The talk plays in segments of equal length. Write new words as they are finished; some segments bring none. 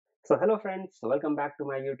So hello friends, welcome back to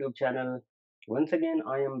my YouTube channel. Once again,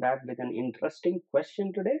 I am back with an interesting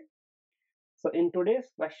question today. So in today's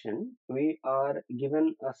question, we are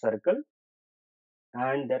given a circle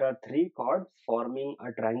and there are three chords forming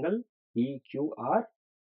a triangle PQR.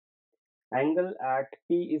 Angle at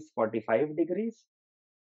P is 45 degrees.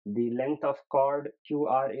 The length of chord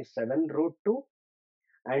QR is 7 root 2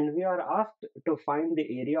 and we are asked to find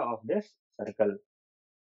the area of this circle.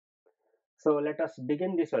 So let us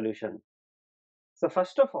begin the solution. So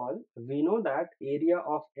first of all, we know that area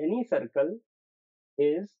of any circle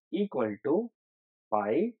is equal to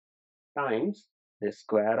pi times the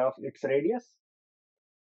square of its radius.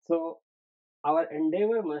 So our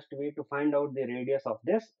endeavor must be to find out the radius of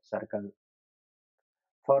this circle.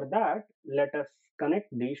 For that, let us connect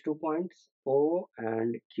these 2 points O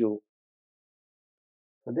and Q.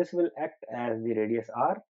 So this will act as the radius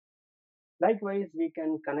R. Likewise, we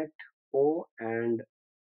can connect O and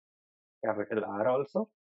capital R also.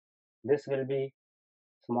 This will be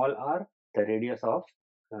small r, the radius of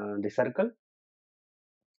the circle.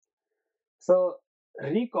 So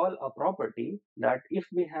recall a property that if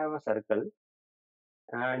we have a circle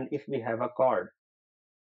and if we have a chord,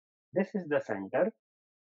 this is the center.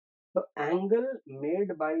 So angle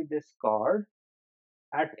made by this chord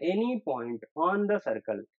at any point on the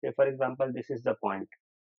circle, say for example this is the point.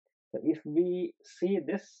 So if we see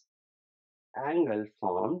this angle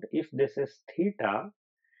formed, if this is theta,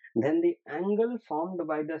 then the angle formed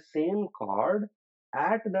by the same chord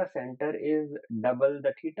at the center is double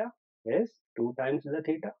the theta, is 2 times the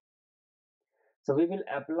theta. So we will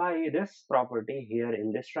apply this property here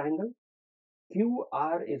in this triangle.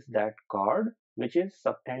 QR is that chord which is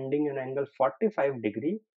subtending an angle 45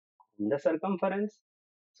 degree in the circumference.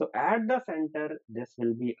 So at the center, this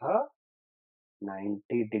will be a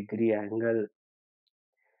 90-degree angle.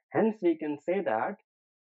 Hence, we can say that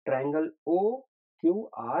triangle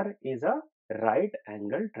OQR is a right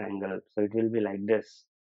angle triangle. So it will be like this.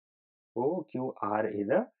 OQR is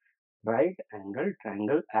a right angle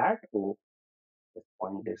triangle at O. This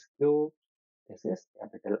point is Q, this is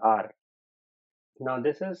capital R. Now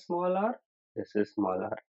this is small r, this is small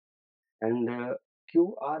r. And the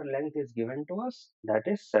QR length is given to us, that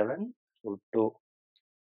is 7 root 2.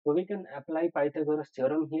 So we can apply Pythagoras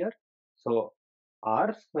theorem here. So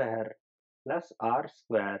r square plus r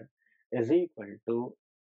square is equal to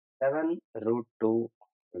 7 root 2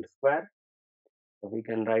 whole square. So we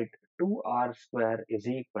can write 2r square is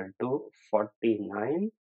equal to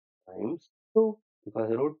 49 times 2,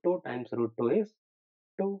 because root 2 times root 2 is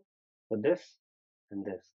 2. So this and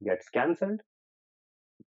this gets cancelled.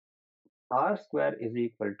 R square is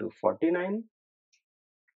equal to 49,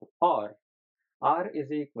 or r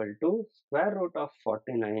is equal to square root of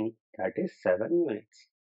 49, that is 7 units.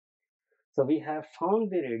 So we have found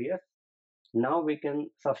the radius. Now we can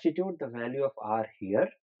substitute the value of r here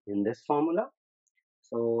in this formula.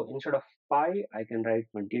 So instead of pi, I can write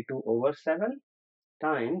 22 over 7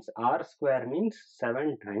 times r square means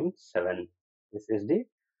 7 times 7. This is the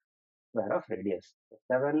square of radius. So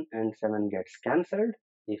 7 and 7 gets cancelled.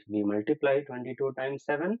 If we multiply 22 times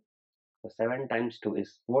 7, so 7 times 2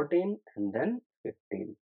 is 14 and then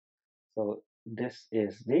 15. So this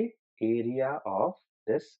is the area of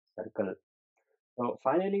this circle. So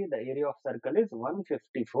finally, the area of circle is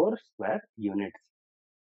 154 square units.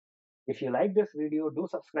 If you like this video, do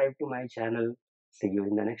subscribe to my channel. See you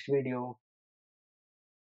in the next video.